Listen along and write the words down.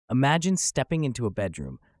Imagine stepping into a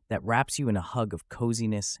bedroom that wraps you in a hug of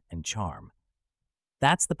coziness and charm.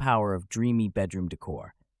 That's the power of dreamy bedroom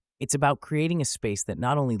decor. It's about creating a space that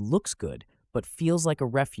not only looks good, but feels like a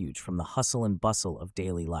refuge from the hustle and bustle of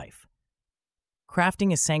daily life.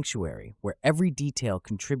 Crafting a sanctuary where every detail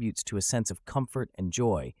contributes to a sense of comfort and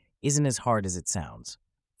joy isn't as hard as it sounds.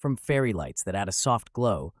 From fairy lights that add a soft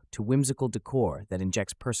glow to whimsical decor that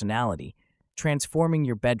injects personality, transforming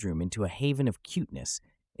your bedroom into a haven of cuteness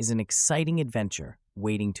is an exciting adventure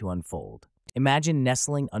waiting to unfold. Imagine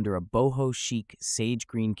nestling under a boho chic sage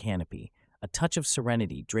green canopy, a touch of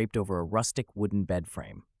serenity draped over a rustic wooden bed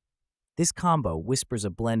frame. This combo whispers a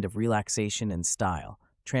blend of relaxation and style,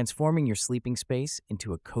 transforming your sleeping space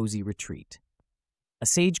into a cozy retreat. A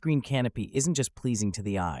sage green canopy isn't just pleasing to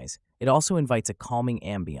the eyes, it also invites a calming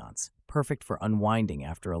ambiance, perfect for unwinding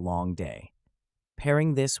after a long day.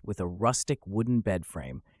 Pairing this with a rustic wooden bed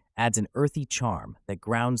frame adds an earthy charm that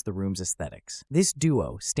grounds the room's aesthetics. This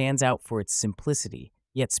duo stands out for its simplicity,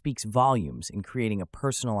 yet speaks volumes in creating a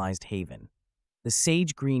personalized haven. The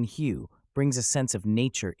sage green hue brings a sense of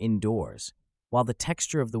nature indoors, while the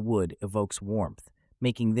texture of the wood evokes warmth,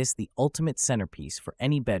 making this the ultimate centerpiece for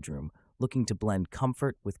any bedroom looking to blend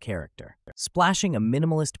comfort with character. Splashing a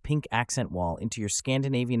minimalist pink accent wall into your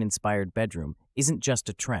Scandinavian-inspired bedroom isn't just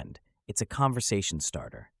a trend, it's a conversation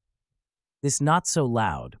starter. This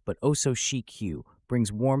not-so-loud but oh-so-chic hue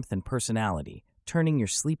brings warmth and personality, turning your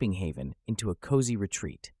sleeping haven into a cozy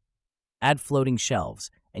retreat. Add floating shelves,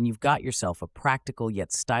 and you've got yourself a practical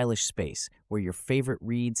yet stylish space where your favorite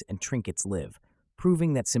reads and trinkets live,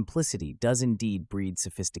 proving that simplicity does indeed breed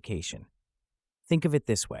sophistication. Think of it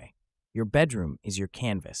this way. Your bedroom is your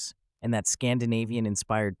canvas, and that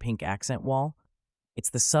Scandinavian-inspired pink accent wall? It's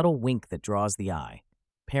the subtle wink that draws the eye.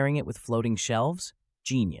 Pairing it with floating shelves?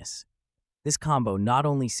 Genius. This combo not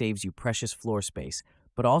only saves you precious floor space,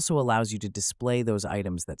 but also allows you to display those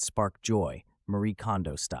items that spark joy, Marie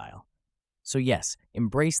Kondo style. So yes,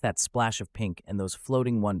 embrace that splash of pink and those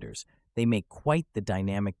floating wonders. They make quite the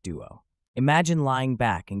dynamic duo. Imagine lying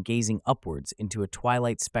back and gazing upwards into a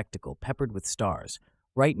twilight spectacle peppered with stars,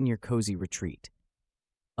 right in your cozy retreat.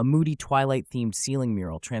 A moody twilight-themed ceiling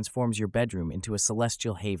mural transforms your bedroom into a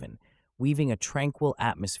celestial haven, weaving a tranquil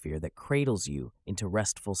atmosphere that cradles you into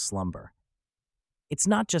restful slumber. It's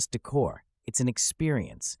not just decor, it's an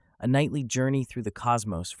experience, a nightly journey through the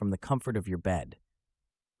cosmos from the comfort of your bed.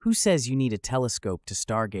 Who says you need a telescope to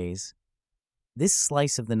stargaze? This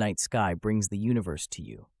slice of the night sky brings the universe to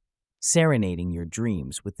you, serenading your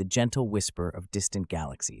dreams with the gentle whisper of distant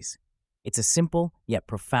galaxies. It's a simple yet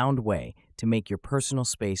profound way to make your personal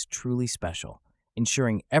space truly special,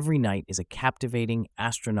 ensuring every night is a captivating,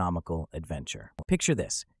 astronomical adventure. Picture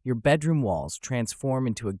this, your bedroom walls transform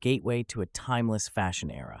into a gateway to a timeless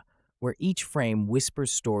fashion era, where each frame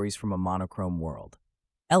whispers stories from a monochrome world.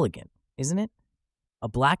 Elegant, isn't it? A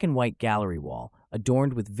black and white gallery wall,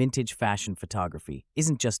 adorned with vintage fashion photography,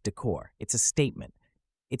 isn't just decor, it's a statement.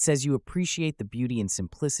 It says you appreciate the beauty and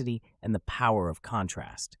simplicity and the power of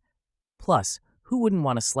contrast. Plus, who wouldn't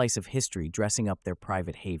want a slice of history dressing up their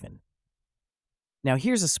private haven? Now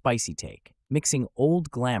here's a spicy take. Mixing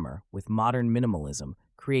old glamour with modern minimalism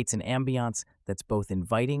creates an ambiance that's both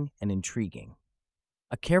inviting and intriguing.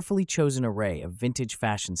 A carefully chosen array of vintage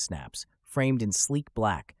fashion snaps, framed in sleek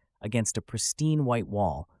black against a pristine white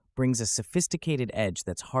wall, brings a sophisticated edge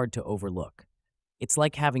that's hard to overlook. It's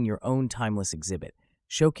like having your own timeless exhibit,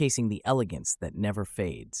 showcasing the elegance that never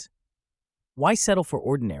fades. Why settle for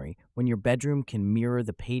ordinary when your bedroom can mirror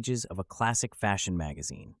the pages of a classic fashion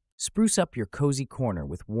magazine? Spruce up your cozy corner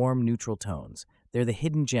with warm, neutral tones. They're the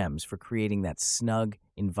hidden gems for creating that snug,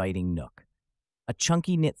 inviting nook. A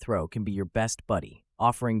chunky knit throw can be your best buddy,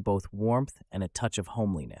 offering both warmth and a touch of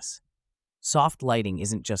homeliness. Soft lighting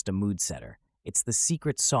isn't just a mood setter. It's the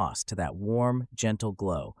secret sauce to that warm, gentle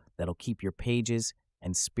glow that'll keep your pages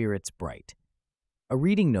and spirits bright. A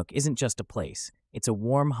reading nook isn't just a place. It's a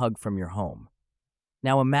warm hug from your home.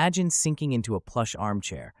 Now imagine sinking into a plush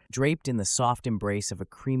armchair, draped in the soft embrace of a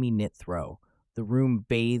creamy knit throw, the room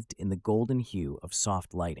bathed in the golden hue of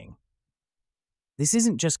soft lighting. This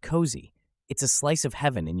isn't just cozy, it's a slice of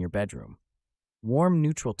heaven in your bedroom. Warm,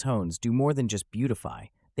 neutral tones do more than just beautify,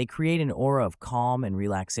 they create an aura of calm and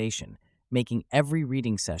relaxation, making every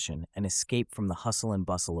reading session an escape from the hustle and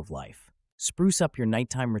bustle of life. Spruce up your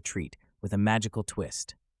nighttime retreat with a magical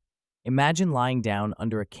twist. Imagine lying down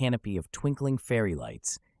under a canopy of twinkling fairy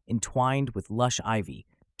lights, entwined with lush ivy,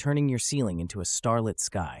 turning your ceiling into a starlit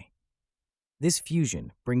sky. This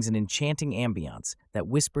fusion brings an enchanting ambiance that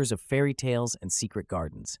whispers of fairy tales and secret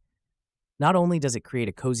gardens. Not only does it create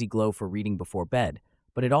a cozy glow for reading before bed,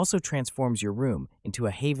 but it also transforms your room into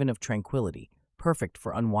a haven of tranquility, perfect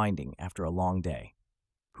for unwinding after a long day.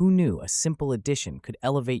 Who knew a simple addition could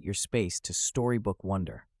elevate your space to storybook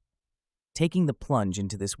wonder? Taking the plunge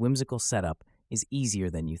into this whimsical setup is easier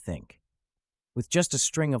than you think. With just a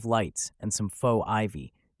string of lights and some faux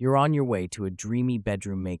ivy, you're on your way to a dreamy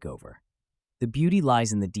bedroom makeover. The beauty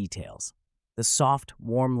lies in the details. The soft,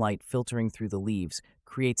 warm light filtering through the leaves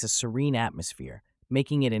creates a serene atmosphere,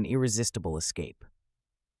 making it an irresistible escape.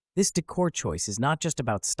 This decor choice is not just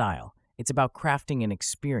about style, it's about crafting an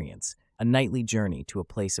experience, a nightly journey to a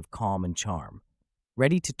place of calm and charm.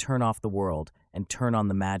 Ready to turn off the world and turn on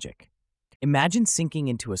the magic. Imagine sinking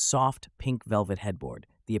into a soft, pink velvet headboard,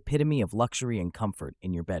 the epitome of luxury and comfort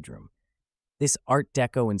in your bedroom. This Art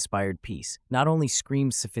Deco-inspired piece not only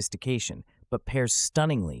screams sophistication, but pairs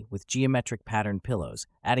stunningly with geometric patterned pillows,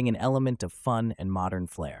 adding an element of fun and modern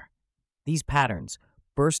flair. These patterns,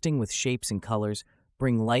 bursting with shapes and colors,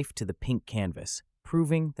 bring life to the pink canvas,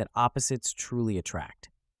 proving that opposites truly attract.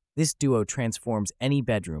 This duo transforms any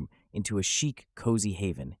bedroom into a chic, cozy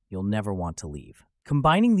haven you'll never want to leave.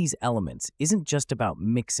 Combining these elements isn't just about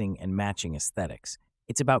mixing and matching aesthetics.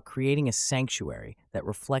 It's about creating a sanctuary that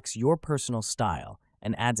reflects your personal style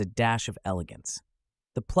and adds a dash of elegance.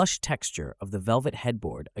 The plush texture of the velvet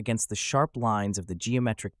headboard against the sharp lines of the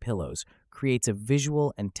geometric pillows creates a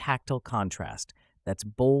visual and tactile contrast that's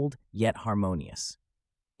bold yet harmonious.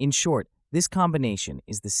 In short, this combination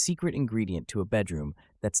is the secret ingredient to a bedroom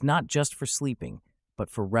that's not just for sleeping, but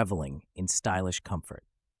for reveling in stylish comfort.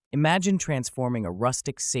 Imagine transforming a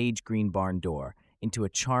rustic sage green barn door into a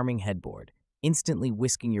charming headboard, instantly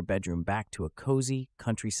whisking your bedroom back to a cozy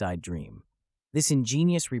countryside dream. This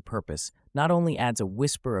ingenious repurpose not only adds a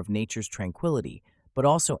whisper of nature's tranquility, but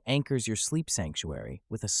also anchors your sleep sanctuary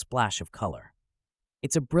with a splash of color.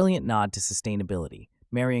 It's a brilliant nod to sustainability,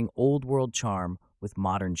 marrying old-world charm with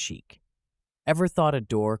modern chic. Ever thought a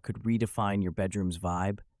door could redefine your bedroom's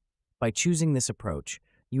vibe? By choosing this approach,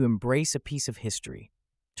 you embrace a piece of history,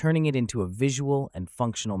 turning it into a visual and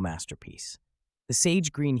functional masterpiece. The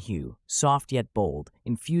sage green hue, soft yet bold,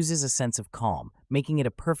 infuses a sense of calm, making it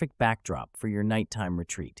a perfect backdrop for your nighttime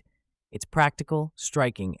retreat. It's practical,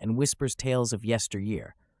 striking, and whispers tales of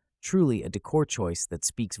yesteryear. Truly a decor choice that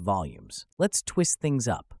speaks volumes. Let's twist things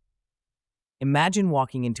up. Imagine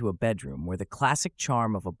walking into a bedroom where the classic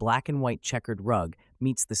charm of a black and white checkered rug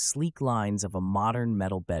meets the sleek lines of a modern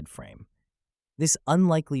metal bed frame. This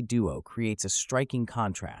unlikely duo creates a striking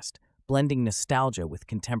contrast, blending nostalgia with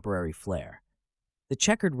contemporary flair. The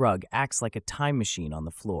checkered rug acts like a time machine on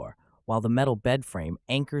the floor, while the metal bed frame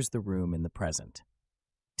anchors the room in the present.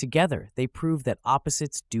 Together, they prove that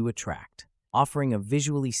opposites do attract, offering a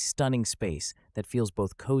visually stunning space that feels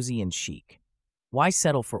both cozy and chic. Why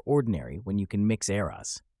settle for ordinary when you can mix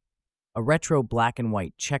eras? A retro black and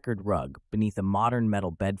white checkered rug beneath a modern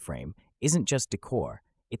metal bed frame isn't just decor,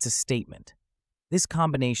 it's a statement. This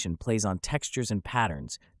combination plays on textures and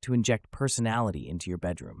patterns to inject personality into your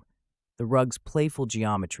bedroom. The rug's playful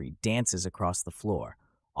geometry dances across the floor,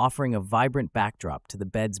 offering a vibrant backdrop to the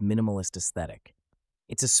bed's minimalist aesthetic.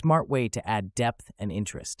 It's a smart way to add depth and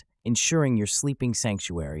interest, ensuring your sleeping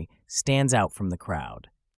sanctuary stands out from the crowd.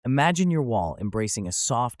 Imagine your wall embracing a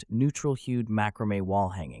soft, neutral-hued macrame wall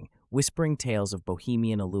hanging, whispering tales of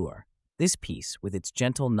bohemian allure. This piece, with its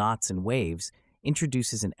gentle knots and waves,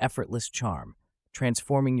 introduces an effortless charm,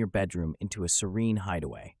 transforming your bedroom into a serene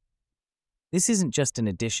hideaway. This isn't just an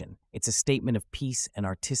addition, it's a statement of peace and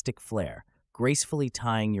artistic flair, gracefully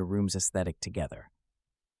tying your room's aesthetic together.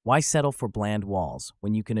 Why settle for bland walls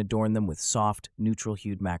when you can adorn them with soft,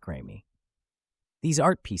 neutral-hued macrame? These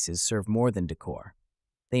art pieces serve more than decor.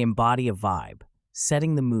 They embody a vibe,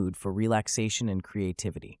 setting the mood for relaxation and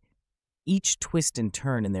creativity. Each twist and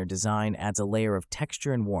turn in their design adds a layer of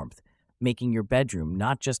texture and warmth, making your bedroom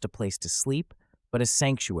not just a place to sleep, but a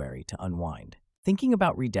sanctuary to unwind. Thinking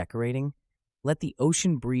about redecorating? Let the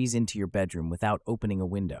ocean breeze into your bedroom without opening a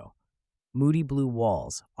window. Moody blue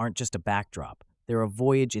walls aren't just a backdrop, they're a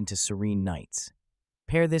voyage into serene nights.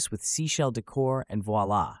 Pair this with seashell decor and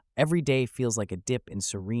voila, every day feels like a dip in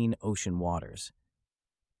serene ocean waters.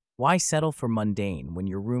 Why settle for mundane when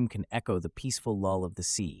your room can echo the peaceful lull of the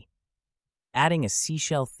sea? Adding a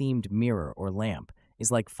seashell-themed mirror or lamp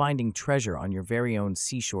is like finding treasure on your very own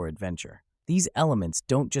seashore adventure. These elements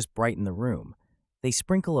don't just brighten the room, they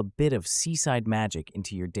sprinkle a bit of seaside magic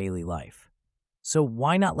into your daily life. So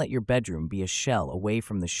why not let your bedroom be a shell away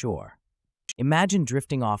from the shore? Imagine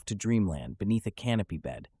drifting off to dreamland beneath a canopy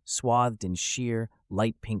bed, swathed in sheer,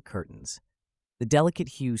 light pink curtains. The delicate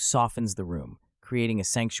hue softens the room, creating a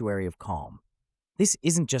sanctuary of calm. This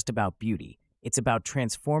isn't just about beauty, It's about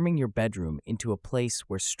transforming your bedroom into a place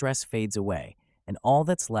where stress fades away and all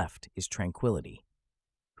that's left is tranquility.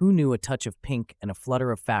 Who knew a touch of pink and a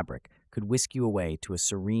flutter of fabric could whisk you away to a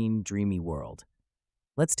serene, dreamy world?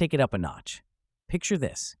 Let's take it up a notch. Picture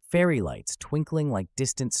this: fairy lights twinkling like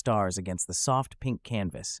distant stars against the soft pink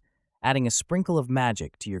canvas, adding a sprinkle of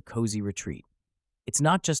magic to your cozy retreat. It's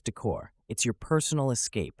not just decor, it's your personal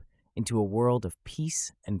escape into a world of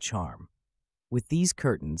peace and charm. With these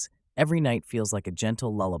curtains, every night feels like a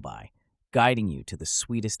gentle lullaby, guiding you to the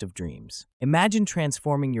sweetest of dreams. Imagine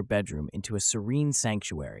transforming your bedroom into a serene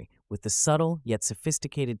sanctuary with the subtle yet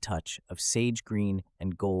sophisticated touch of sage green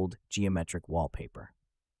and gold geometric wallpaper.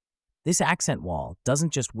 This accent wall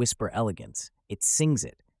doesn't just whisper elegance, it sings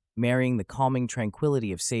it, marrying the calming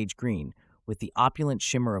tranquility of sage green with the opulent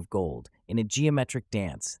shimmer of gold in a geometric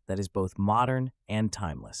dance that is both modern and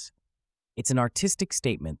timeless. It's an artistic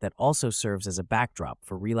statement that also serves as a backdrop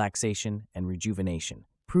for relaxation and rejuvenation,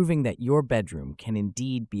 proving that your bedroom can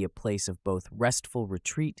indeed be a place of both restful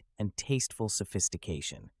retreat and tasteful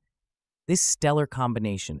sophistication. This stellar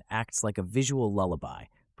combination acts like a visual lullaby,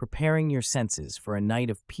 preparing your senses for a night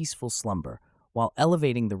of peaceful slumber while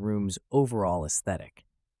elevating the room's overall aesthetic.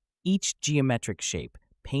 Each geometric shape,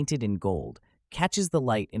 painted in gold, catches the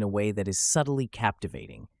light in a way that is subtly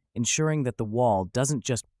captivating, ensuring that the wall doesn't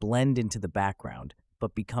just blend into the background,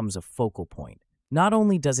 but becomes a focal point. Not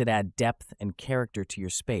only does it add depth and character to your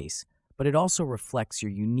space, but it also reflects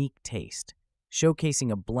your unique taste,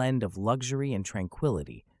 showcasing a blend of luxury and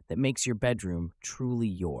tranquility that makes your bedroom truly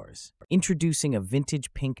yours. Introducing a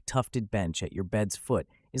vintage pink tufted bench at your bed's foot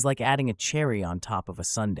is like adding a cherry on top of a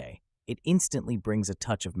sundae. It instantly brings a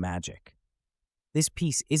touch of magic. This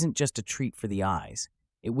piece isn't just a treat for the eyes.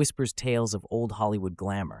 It whispers tales of old Hollywood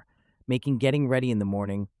glamour, making getting ready in the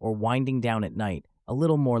morning or winding down at night a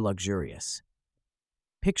little more luxurious.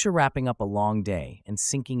 Picture wrapping up a long day and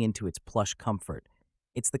sinking into its plush comfort.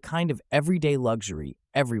 It's the kind of everyday luxury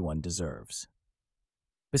everyone deserves.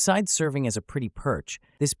 Besides serving as a pretty perch,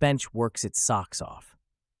 this bench works its socks off.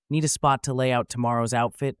 Need a spot to lay out tomorrow's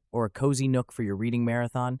outfit or a cozy nook for your reading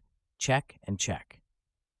marathon? Check and check.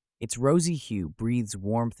 Its rosy hue breathes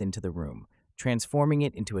warmth into the room, transforming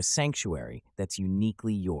it into a sanctuary that's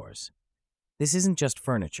uniquely yours. This isn't just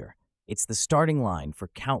furniture, it's the starting line for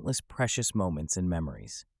countless precious moments and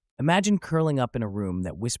memories. Imagine curling up in a room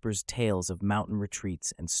that whispers tales of mountain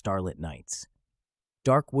retreats and starlit nights.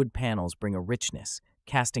 Dark wood panels bring a richness,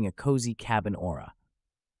 casting a cozy cabin aura.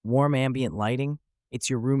 Warm ambient lighting, it's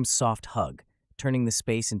your room's soft hug, turning the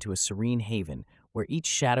space into a serene haven where each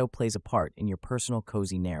shadow plays a part in your personal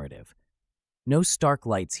cozy narrative. No stark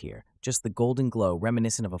lights here, just the golden glow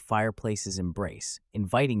reminiscent of a fireplace's embrace,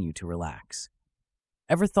 inviting you to relax.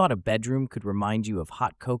 Ever thought a bedroom could remind you of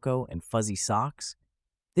hot cocoa and fuzzy socks?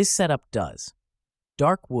 This setup does.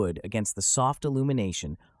 Dark wood against the soft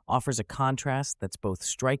illumination offers a contrast that's both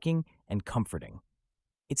striking and comforting.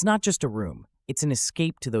 It's not just a room, it's an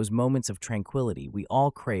escape to those moments of tranquility we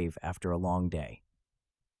all crave after a long day.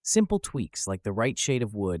 Simple tweaks like the right shade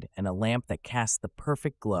of wood and a lamp that casts the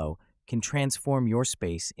perfect glow can transform your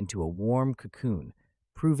space into a warm cocoon,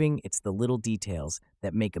 proving it's the little details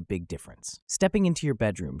that make a big difference. Stepping into your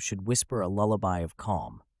bedroom should whisper a lullaby of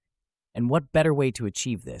calm. And what better way to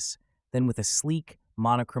achieve this than with a sleek,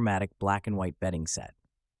 monochromatic black and white bedding set?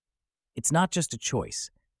 It's not just a choice,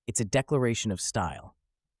 it's a declaration of style.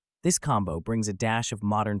 This combo brings a dash of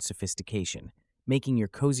modern sophistication, making your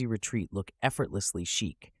cozy retreat look effortlessly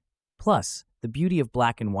chic. Plus, the beauty of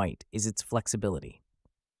black and white is its flexibility.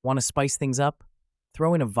 Want to spice things up?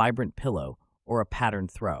 Throw in a vibrant pillow or a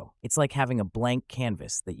patterned throw. It's like having a blank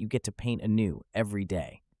canvas that you get to paint anew every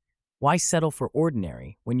day. Why settle for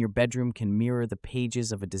ordinary when your bedroom can mirror the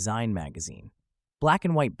pages of a design magazine? Black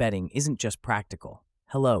and white bedding isn't just practical.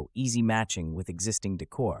 Hello, easy matching with existing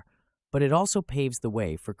decor, but it also paves the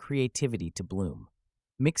way for creativity to bloom.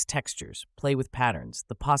 Mix textures, play with patterns,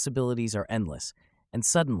 the possibilities are endless, and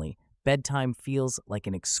suddenly, bedtime feels like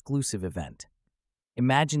an exclusive event.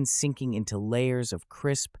 Imagine sinking into layers of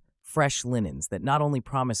crisp, fresh linens that not only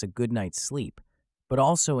promise a good night's sleep, but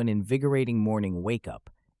also an invigorating morning wake-up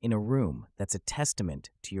in a room that's a testament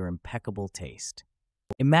to your impeccable taste.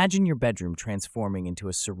 Imagine your bedroom transforming into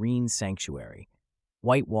a serene sanctuary.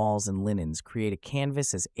 White walls and linens create a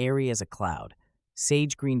canvas as airy as a cloud.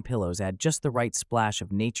 Sage green pillows add just the right splash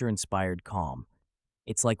of nature-inspired calm.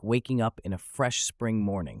 It's like waking up in a fresh spring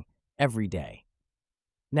morning every day.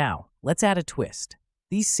 Now, let's add a twist.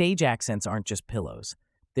 These sage accents aren't just pillows.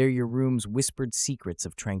 They're your room's whispered secrets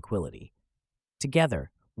of tranquility. Together,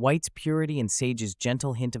 white's purity and sage's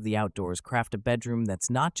gentle hint of the outdoors craft a bedroom that's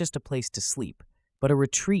not just a place to sleep. but a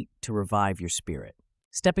retreat to revive your spirit.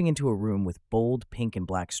 Stepping into a room with bold pink and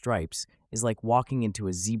black stripes is like walking into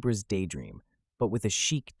a zebra's daydream, but with a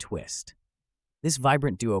chic twist. This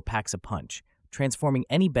vibrant duo packs a punch, transforming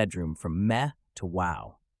any bedroom from meh to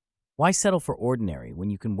wow. Why settle for ordinary when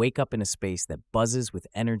you can wake up in a space that buzzes with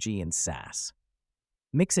energy and sass?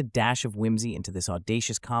 Mix a dash of whimsy into this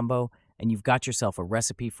audacious combo, and you've got yourself a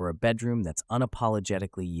recipe for a bedroom that's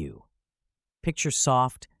unapologetically you. Picture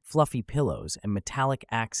soft, fluffy pillows and metallic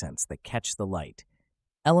accents that catch the light,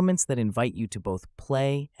 elements that invite you to both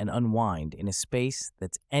play and unwind in a space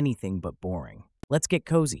that's anything but boring. Let's get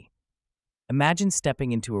cozy. Imagine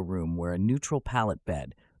stepping into a room where a neutral palette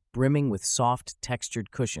bed, brimming with soft,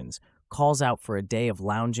 textured cushions, calls out for a day of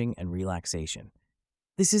lounging and relaxation.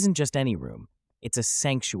 This isn't just any room. It's a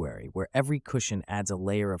sanctuary where every cushion adds a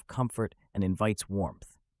layer of comfort and invites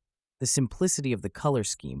warmth. The simplicity of the color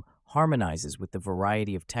scheme harmonizes with the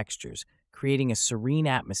variety of textures, creating a serene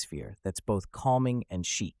atmosphere that's both calming and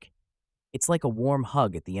chic. It's like a warm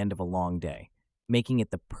hug at the end of a long day, making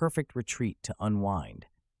it the perfect retreat to unwind.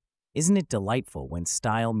 Isn't it delightful when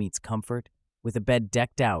style meets comfort? With a bed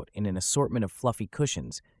decked out in an assortment of fluffy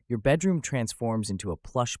cushions, your bedroom transforms into a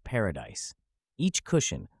plush paradise. Each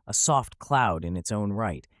cushion, a soft cloud in its own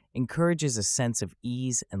right, encourages a sense of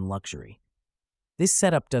ease and luxury. This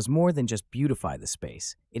setup does more than just beautify the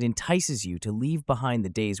space. It entices you to leave behind the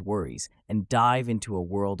day's worries and dive into a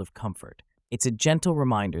world of comfort. It's a gentle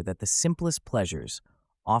reminder that the simplest pleasures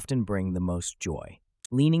often bring the most joy.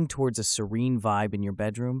 Leaning towards a serene vibe in your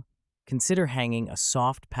bedroom? Consider hanging a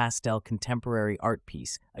soft pastel contemporary art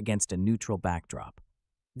piece against a neutral backdrop.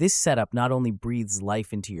 This setup not only breathes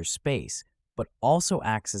life into your space, but also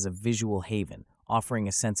acts as a visual haven, offering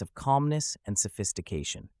a sense of calmness and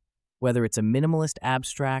sophistication. Whether it's a minimalist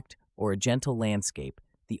abstract or a gentle landscape,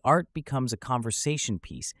 the art becomes a conversation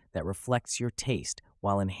piece that reflects your taste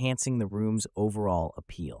while enhancing the room's overall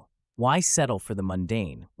appeal. Why settle for the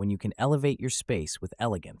mundane when you can elevate your space with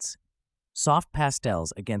elegance? Soft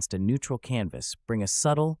pastels against a neutral canvas bring a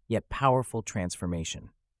subtle yet powerful transformation.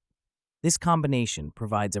 This combination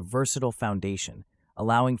provides a versatile foundation,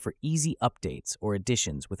 allowing for easy updates or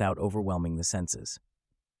additions without overwhelming the senses.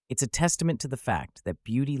 It's a testament to the fact that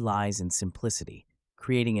beauty lies in simplicity,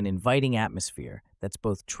 creating an inviting atmosphere that's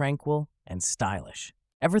both tranquil and stylish.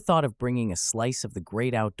 Ever thought of bringing a slice of the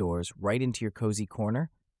great outdoors right into your cozy corner?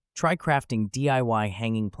 Try crafting DIY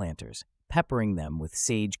hanging planters, peppering them with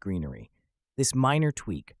sage greenery. This minor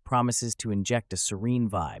tweak promises to inject a serene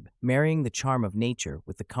vibe, marrying the charm of nature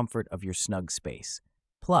with the comfort of your snug space.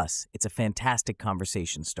 Plus, it's a fantastic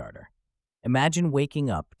conversation starter. Imagine waking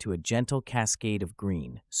up to a gentle cascade of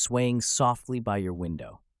green swaying softly by your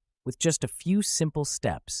window. With just a few simple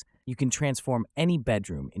steps, you can transform any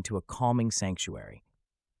bedroom into a calming sanctuary.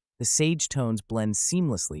 The sage tones blend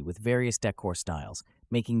seamlessly with various decor styles,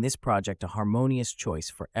 making this project a harmonious choice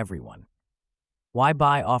for everyone. Why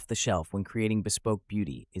buy off the shelf when creating bespoke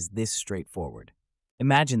beauty is this straightforward?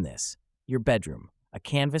 Imagine this: your bedroom, a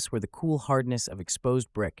canvas where the cool hardness of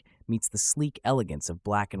exposed brick meets the sleek elegance of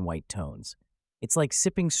black and white tones. It's like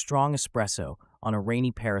sipping strong espresso on a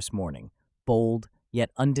rainy Paris morning, bold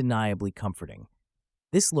yet undeniably comforting.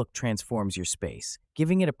 This look transforms your space,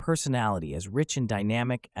 giving it a personality as rich and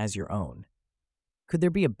dynamic as your own. Could there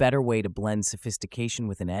be a better way to blend sophistication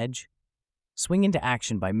with an edge? Swing into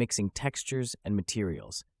action by mixing textures and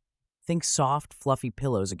materials. Think soft, fluffy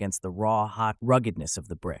pillows against the raw, hot ruggedness of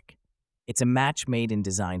the brick. It's a match made in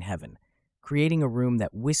design heaven, creating a room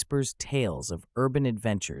that whispers tales of urban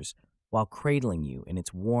adventures while cradling you in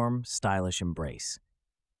its warm, stylish embrace.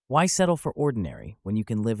 Why settle for ordinary when you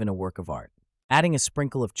can live in a work of art? Adding a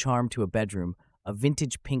sprinkle of charm to a bedroom, a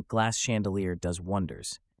vintage pink glass chandelier does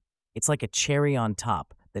wonders. It's like a cherry on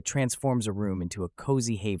top that transforms a room into a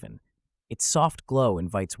cozy haven. Its soft glow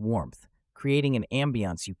invites warmth, creating an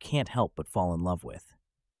ambiance you can't help but fall in love with.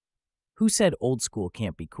 Who said old school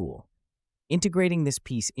can't be cool? Integrating this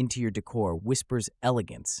piece into your decor whispers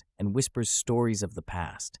elegance and whispers stories of the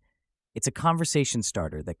past. It's a conversation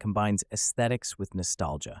starter that combines aesthetics with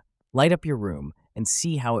nostalgia. Light up your room and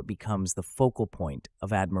see how it becomes the focal point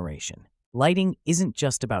of admiration. Lighting isn't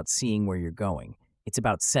just about seeing where you're going, it's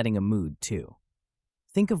about setting a mood too.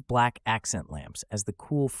 Think of black accent lamps as the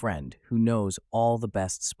cool friend who knows all the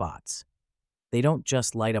best spots. They don't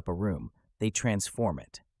just light up a room, they transform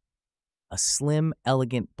it. A slim,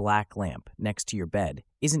 elegant black lamp next to your bed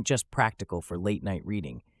isn't just practical for late-night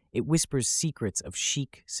reading, it whispers secrets of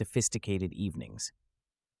chic, sophisticated evenings.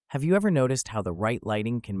 Have you ever noticed how the right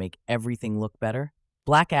lighting can make everything look better?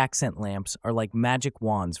 Black accent lamps are like magic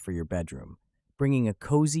wands for your bedroom, bringing a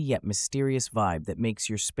cozy yet mysterious vibe that makes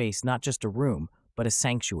your space not just a room, but a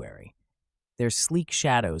sanctuary. Their sleek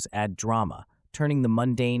shadows add drama, turning the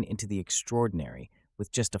mundane into the extraordinary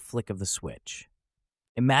with just a flick of the switch.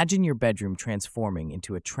 Imagine your bedroom transforming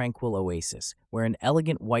into a tranquil oasis where an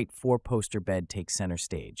elegant white four-poster bed takes center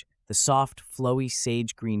stage. The soft, flowy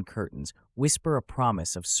sage green curtains whisper a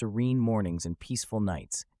promise of serene mornings and peaceful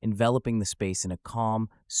nights, enveloping the space in a calm,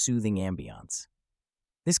 soothing ambiance.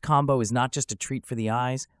 This combo is not just a treat for the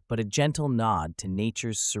eyes, but a gentle nod to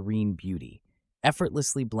nature's serene beauty,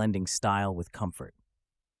 effortlessly blending style with comfort.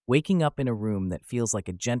 Waking up in a room that feels like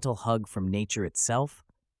a gentle hug from nature itself?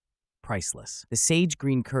 Priceless. The sage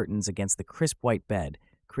green curtains against the crisp white bed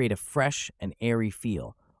create a fresh and airy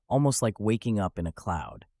feel, almost like waking up in a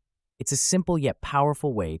cloud. It's a simple yet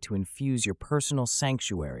powerful way to infuse your personal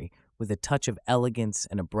sanctuary with a touch of elegance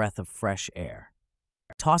and a breath of fresh air.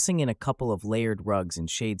 Tossing in a couple of layered rugs in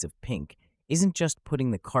shades of pink isn't just putting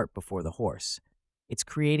the cart before the horse. It's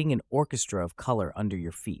creating an orchestra of color under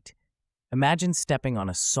your feet. Imagine stepping on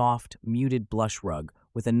a soft, muted blush rug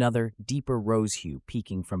with another, deeper rose hue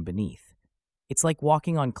peeking from beneath. It's like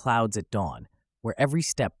walking on clouds at dawn, where every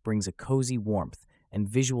step brings a cozy warmth and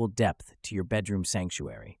visual depth to your bedroom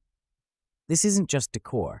sanctuary. This isn't just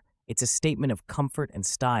decor, it's a statement of comfort and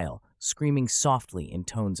style, screaming softly in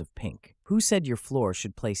tones of pink. Who said your floor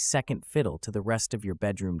should play second fiddle to the rest of your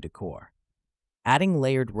bedroom decor? Adding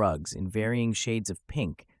layered rugs in varying shades of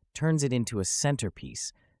pink turns it into a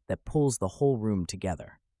centerpiece that pulls the whole room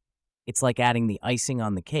together. It's like adding the icing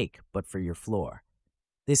on the cake, but for your floor.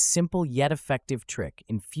 This simple yet effective trick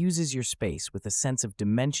infuses your space with a sense of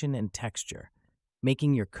dimension and texture,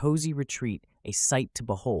 making your cozy retreat a sight to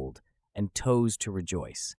behold and toes to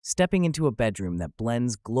rejoice. Stepping into a bedroom that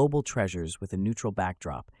blends global treasures with a neutral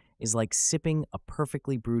backdrop is like sipping a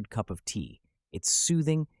perfectly brewed cup of tea. It's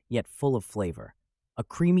soothing, yet full of flavor. A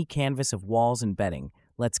creamy canvas of walls and bedding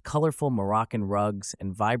lets colorful Moroccan rugs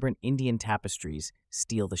and vibrant Indian tapestries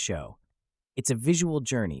steal the show. It's a visual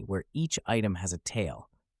journey where each item has a tale,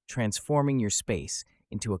 transforming your space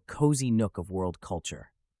into a cozy nook of world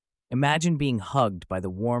culture. Imagine being hugged by the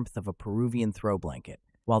warmth of a Peruvian throw blanket,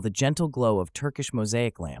 while the gentle glow of Turkish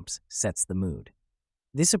mosaic lamps sets the mood.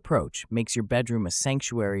 This approach makes your bedroom a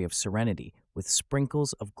sanctuary of serenity with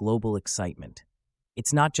sprinkles of global excitement.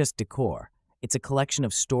 It's not just decor, it's a collection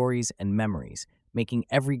of stories and memories, making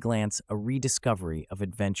every glance a rediscovery of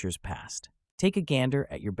adventures past. Take a gander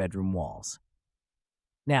at your bedroom walls.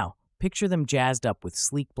 Now, picture them jazzed up with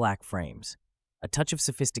sleek black frames. A touch of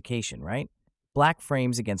sophistication, right? Black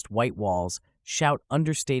frames against white walls shout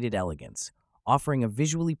understated elegance, offering a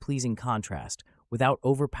visually pleasing contrast without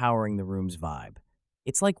overpowering the room's vibe.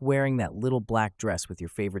 It's like wearing that little black dress with your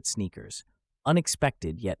favorite sneakers.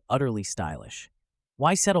 Unexpected yet utterly stylish.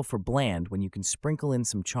 Why settle for bland when you can sprinkle in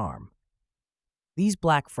some charm? These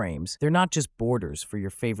black frames, they're not just borders for your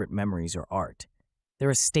favorite memories or art. They're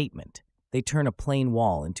a statement. They turn a plain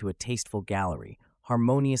wall into a tasteful gallery,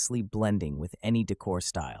 harmoniously blending with any decor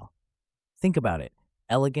style. Think about it,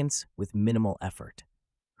 elegance with minimal effort.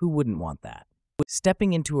 Who wouldn't want that?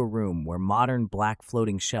 Stepping into a room where modern black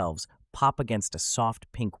floating shelves pop against a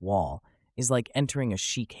soft pink wall is like entering a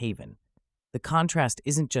chic haven. The contrast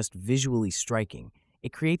isn't just visually striking,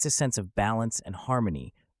 it creates a sense of balance and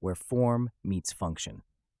harmony where form meets function.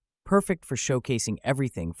 Perfect for showcasing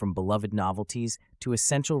everything from beloved novelties to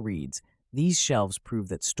essential reads, these shelves prove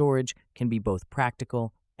that storage can be both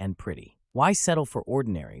practical and pretty. Why settle for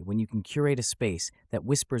ordinary when you can curate a space that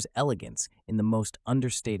whispers elegance in the most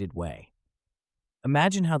understated way?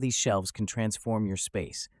 Imagine how these shelves can transform your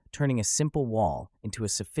space, turning a simple wall into a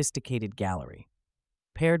sophisticated gallery.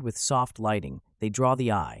 Paired with soft lighting, they draw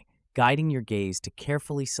the eye, guiding your gaze to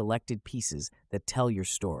carefully selected pieces that tell your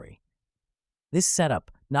story. This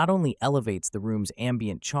setup not only elevates the room's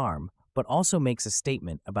ambient charm, but also makes a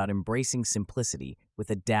statement about embracing simplicity with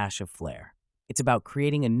a dash of flair. It's about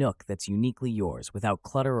creating a nook that's uniquely yours, without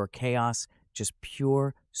clutter or chaos, just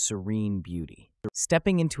pure, serene beauty.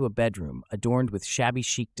 Stepping into a bedroom adorned with shabby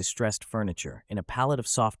chic distressed furniture in a palette of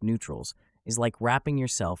soft neutrals is like wrapping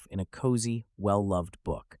yourself in a cozy, well-loved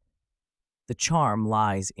book. The charm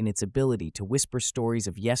lies in its ability to whisper stories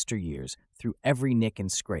of yesteryears through every nick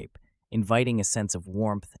and scrape, inviting a sense of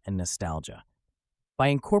warmth and nostalgia. By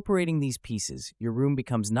incorporating these pieces, your room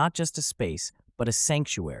becomes not just a space, but a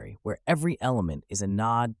sanctuary where every element is a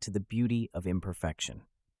nod to the beauty of imperfection.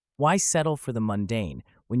 Why settle for the mundane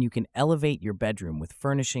when you can elevate your bedroom with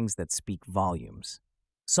furnishings that speak volumes?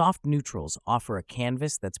 Soft neutrals offer a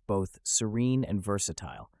canvas that's both serene and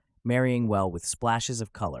versatile, marrying well with splashes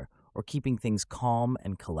of color or keeping things calm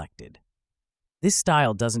and collected. This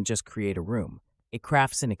style doesn't just create a room, it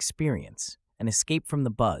crafts an experience, an escape from the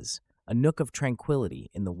buzz, a nook of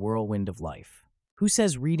tranquility in the whirlwind of life. Who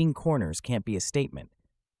says reading corners can't be a statement?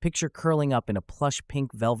 Picture curling up in a plush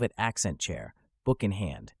pink velvet accent chair, book in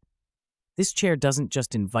hand. This chair doesn't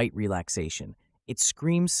just invite relaxation, it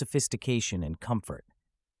screams sophistication and comfort.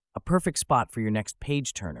 A perfect spot for your next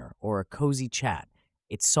page turner or a cozy chat,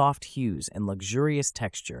 its soft hues and luxurious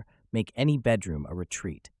texture make any bedroom a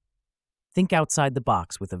retreat. Think outside the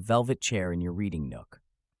box with a velvet chair in your reading nook.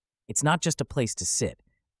 It's not just a place to sit,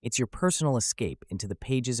 it's your personal escape into the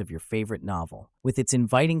pages of your favorite novel. With its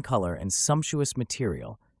inviting color and sumptuous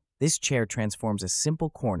material, this chair transforms a simple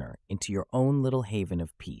corner into your own little haven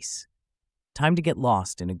of peace. Time to get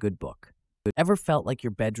lost in a good book. Ever felt like your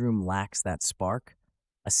bedroom lacks that spark?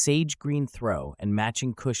 A sage green throw and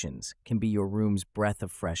matching cushions can be your room's breath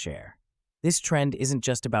of fresh air. This trend isn't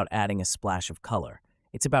just about adding a splash of color.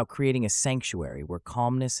 It's about creating a sanctuary where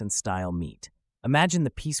calmness and style meet. Imagine the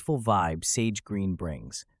peaceful vibe sage green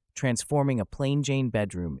brings, transforming a plain Jane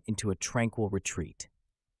bedroom into a tranquil retreat.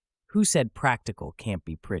 Who said practical can't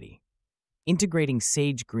be pretty? Integrating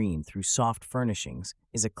sage green through soft furnishings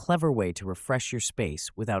is a clever way to refresh your space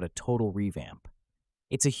without a total revamp.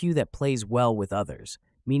 It's a hue that plays well with others,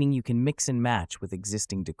 meaning you can mix and match with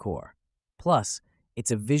existing decor. Plus, it's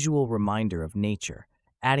a visual reminder of nature,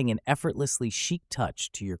 adding an effortlessly chic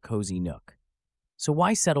touch to your cozy nook. So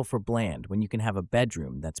why settle for bland when you can have a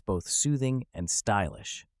bedroom that's both soothing and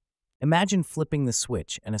stylish? Imagine flipping the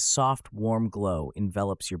switch and a soft, warm glow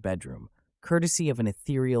envelops your bedroom, courtesy of an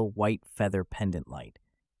ethereal white feather pendant light.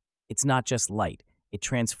 It's not just light, it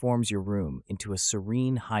transforms your room into a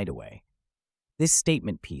serene hideaway. This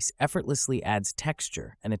statement piece effortlessly adds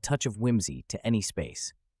texture and a touch of whimsy to any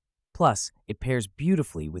space. Plus, it pairs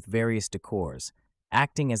beautifully with various decors,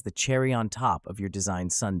 acting as the cherry on top of your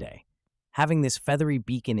design sundae. Having this feathery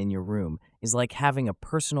beacon in your room is like having a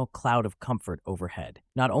personal cloud of comfort overhead.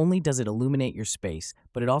 Not only does it illuminate your space,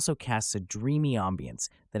 but it also casts a dreamy ambience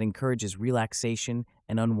that encourages relaxation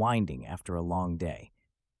and unwinding after a long day.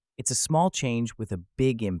 It's a small change with a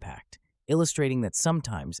big impact, illustrating that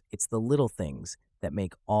sometimes it's the little things that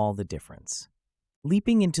make all the difference.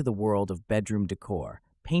 Leaping into the world of bedroom decor,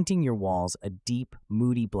 painting your walls a deep,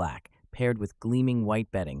 moody black paired with gleaming white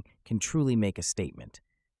bedding can truly make a statement.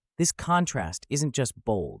 This contrast isn't just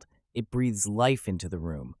bold, it breathes life into the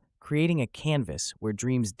room, creating a canvas where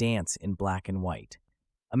dreams dance in black and white.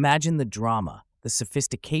 Imagine the drama, the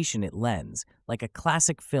sophistication it lends, like a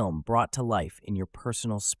classic film brought to life in your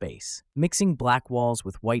personal space. Mixing black walls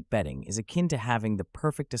with white bedding is akin to having the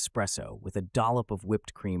perfect espresso with a dollop of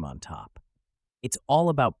whipped cream on top. It's all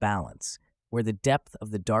about balance, where the depth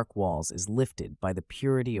of the dark walls is lifted by the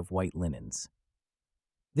purity of white linens.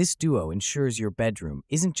 This duo ensures your bedroom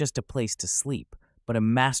isn't just a place to sleep, but a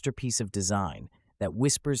masterpiece of design that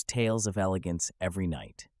whispers tales of elegance every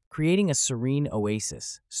night. Creating a serene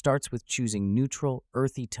oasis starts with choosing neutral,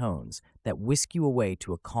 earthy tones that whisk you away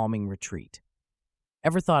to a calming retreat.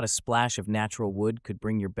 Ever thought a splash of natural wood could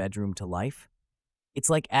bring your bedroom to life? It's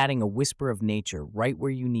like adding a whisper of nature right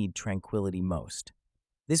where you need tranquility most.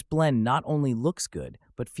 This blend not only looks good,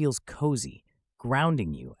 but feels cozy,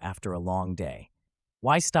 grounding you after a long day.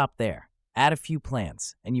 Why stop there? Add a few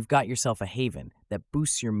plants, and you've got yourself a haven that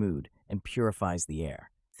boosts your mood and purifies the air.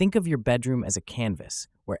 Think of your bedroom as a canvas,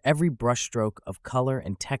 where every brushstroke of color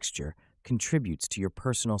and texture contributes to your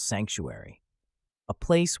personal sanctuary. A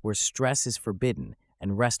place where stress is forbidden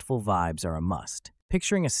and restful vibes are a must.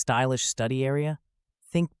 Picturing a stylish study area?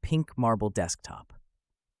 Think pink marble desktop.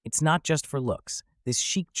 It's not just for looks. This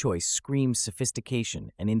chic choice screams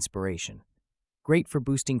sophistication and inspiration. Great for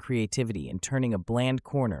boosting creativity and turning a bland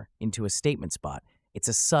corner into a statement spot, it's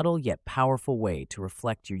a subtle yet powerful way to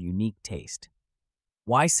reflect your unique taste.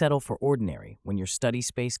 Why settle for ordinary when your study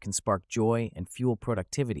space can spark joy and fuel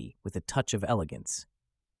productivity with a touch of elegance?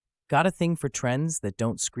 Got a thing for trends that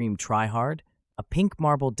don't scream try hard? A pink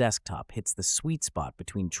marble desktop hits the sweet spot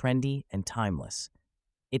between trendy and timeless.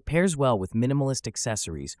 It pairs well with minimalist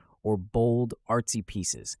accessories or bold, artsy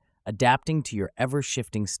pieces, adapting to your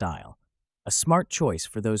ever-shifting style. A smart choice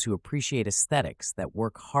for those who appreciate aesthetics that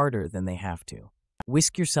work harder than they have to.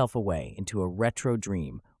 Whisk yourself away into a retro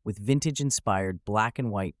dream with vintage-inspired black and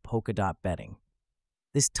white polka dot bedding.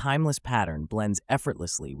 This timeless pattern blends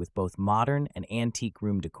effortlessly with both modern and antique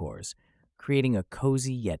room decors, creating a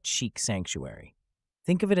cozy yet chic sanctuary.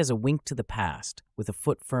 Think of it as a wink to the past with a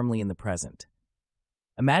foot firmly in the present.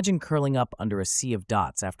 Imagine curling up under a sea of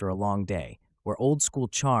dots after a long day, where old-school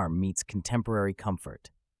charm meets contemporary comfort.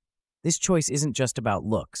 This choice isn't just about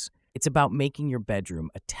looks, it's about making your bedroom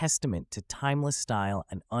a testament to timeless style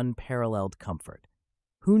and unparalleled comfort.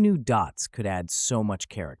 Who knew dots could add so much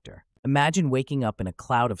character? Imagine waking up in a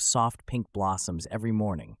cloud of soft pink blossoms every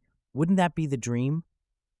morning. Wouldn't that be the dream?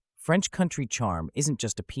 French country charm isn't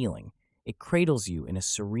just appealing, it cradles you in a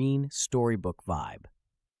serene, storybook vibe.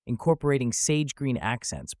 Incorporating sage green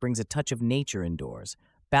accents brings a touch of nature indoors,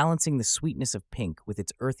 balancing the sweetness of pink with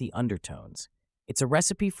its earthy undertones. It's a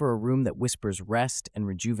recipe for a room that whispers rest and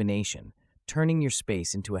rejuvenation, turning your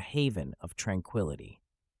space into a haven of tranquility.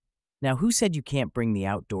 Now, who said you can't bring the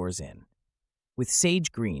outdoors in? With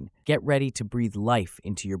sage green, get ready to breathe life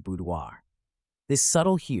into your boudoir. This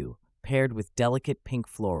subtle hue, paired with delicate pink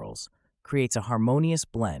florals, creates a harmonious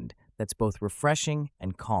blend that's both refreshing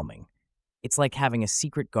and calming. It's like having a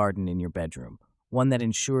secret garden in your bedroom, one that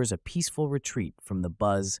ensures a peaceful retreat from the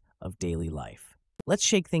buzz of daily life. Let's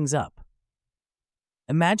shake things up.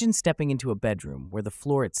 Imagine stepping into a bedroom where the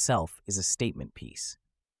floor itself is a statement piece.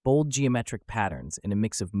 Bold geometric patterns in a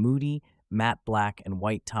mix of moody, matte black, and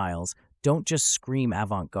white tiles don't just scream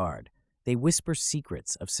avant-garde. They whisper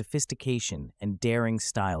secrets of sophistication and daring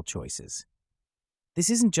style choices. This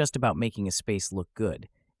isn't just about making a space look good,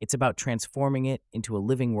 it's about transforming it into a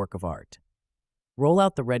living work of art. Roll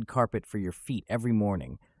out the red carpet for your feet every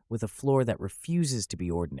morning with a floor that refuses to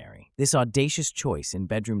be ordinary. This audacious choice in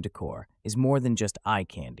bedroom decor is more than just eye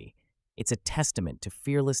candy. It's a testament to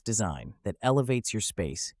fearless design that elevates your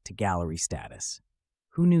space to gallery status.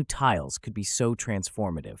 Who knew tiles could be so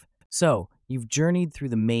transformative? So, you've journeyed through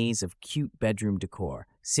the maze of cute bedroom decor,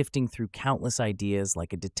 sifting through countless ideas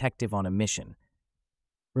like a detective on a mission.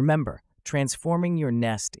 Remember, transforming your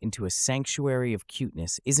nest into a sanctuary of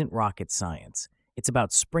cuteness isn't rocket science. It's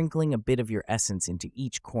about sprinkling a bit of your essence into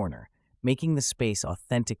each corner, making the space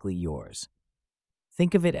authentically yours.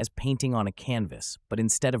 Think of it as painting on a canvas, but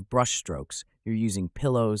instead of brushstrokes, you're using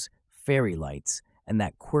pillows, fairy lights, and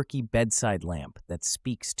that quirky bedside lamp that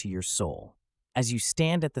speaks to your soul. As you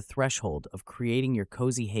stand at the threshold of creating your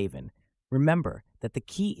cozy haven, remember that the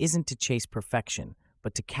key isn't to chase perfection,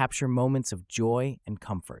 but to capture moments of joy and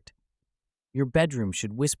comfort. Your bedroom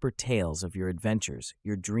should whisper tales of your adventures,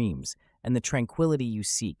 your dreams, and the tranquility you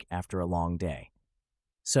seek after a long day.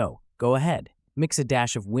 So, go ahead, mix a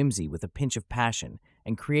dash of whimsy with a pinch of passion,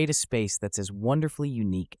 and create a space that's as wonderfully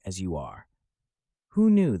unique as you are. Who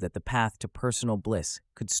knew that the path to personal bliss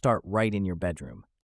could start right in your bedroom?